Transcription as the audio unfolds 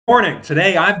Morning.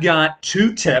 Today I've got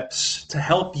two tips to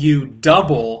help you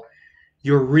double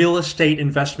your real estate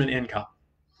investment income.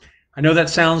 I know that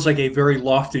sounds like a very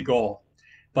lofty goal,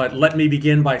 but let me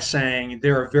begin by saying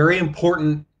there are very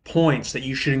important points that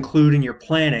you should include in your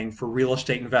planning for real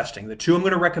estate investing. The two I'm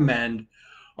going to recommend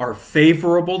are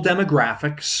favorable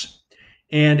demographics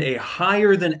and a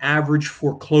higher than average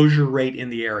foreclosure rate in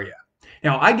the area.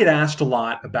 Now, I get asked a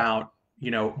lot about,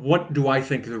 what do I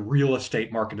think the real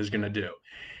estate market is going to do?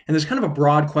 And there's kind of a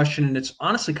broad question, and it's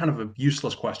honestly kind of a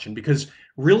useless question because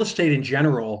real estate in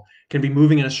general can be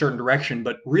moving in a certain direction,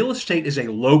 but real estate is a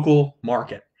local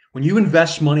market. When you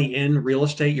invest money in real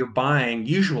estate, you're buying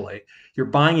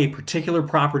a particular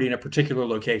property in a particular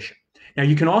location. Now,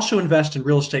 you can also invest in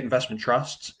real estate investment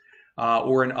trusts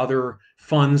or in other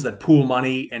funds that pool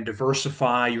money and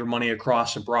diversify your money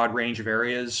across a broad range of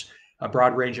areas, a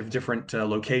broad range of different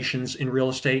locations in real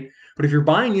estate. But if you're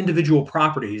buying individual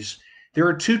properties, there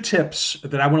are two tips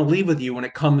that I want to leave with you when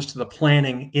it comes to the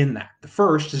planning in that. The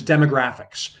first is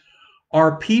demographics.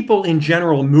 Are people in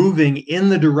general moving in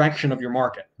the direction of your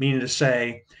market? Meaning to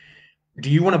say, do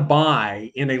you want to buy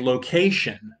in a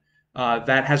location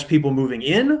that has people moving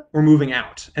in or moving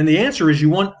out? And the answer is you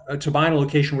want to buy in a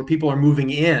location where people are moving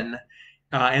in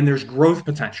and there's growth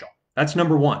potential. That's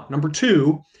number one. Number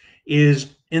two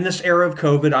is in this era of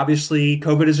COVID, obviously,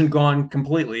 COVID isn't gone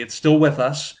completely, it's still with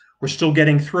us. We're still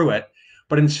getting through it.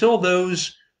 But until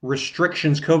those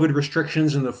restrictions, COVID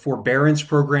restrictions and the forbearance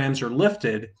programs are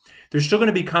lifted, there's still going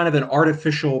to be kind of an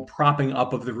artificial propping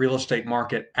up of the real estate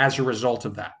market as a result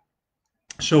of that.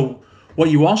 So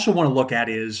what you also want to look at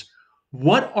is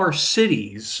what are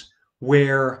cities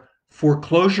where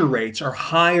foreclosure rates are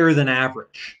higher than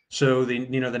average? So the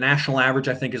national average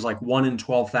I think is like 1 in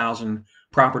 12,000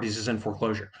 properties is in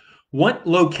foreclosure. What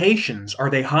locations are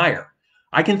they higher?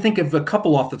 I can think of a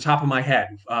couple off the top of my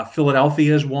head.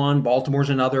 Philadelphia is one, Baltimore's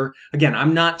another. Again,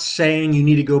 I'm not saying you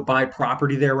need to go buy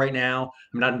property there right now.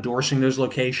 I'm not endorsing those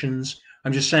locations.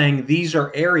 I'm just saying these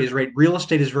are areas, right? Real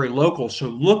estate is very local. So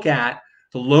look at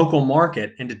the local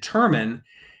market and determine,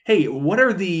 hey, what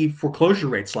are the foreclosure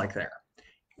rates like there?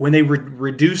 When they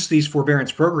reduce these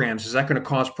forbearance programs, is that going to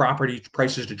cause property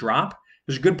prices to drop?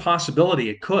 There's a good possibility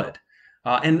it could.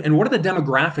 And what are the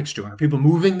demographics doing? Are people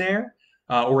moving there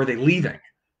or are they leaving?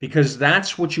 Because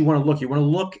that's what you want to look. You want to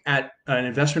look at an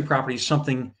investment property as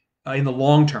something in the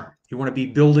long term. You want to be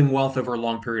building wealth over a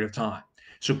long period of time.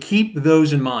 So keep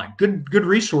those in mind. Good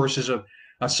resource is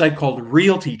a site called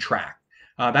Realty Track.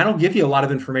 That'll give you a lot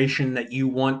of information that you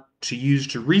want to use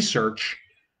to research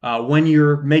when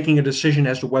you're making a decision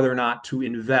as to whether or not to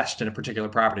invest in a particular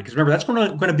property. Because remember, that's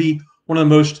going to be one of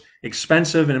the most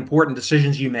expensive and important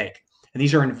decisions you make. And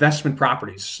these are investment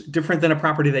properties, different than a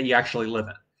property that you actually live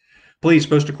in. Please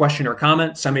post a question or a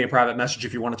comment. Send me a private message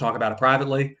if you want to talk about it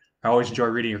privately. I always enjoy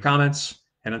reading your comments.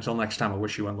 And until next time, I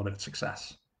wish you unlimited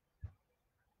success.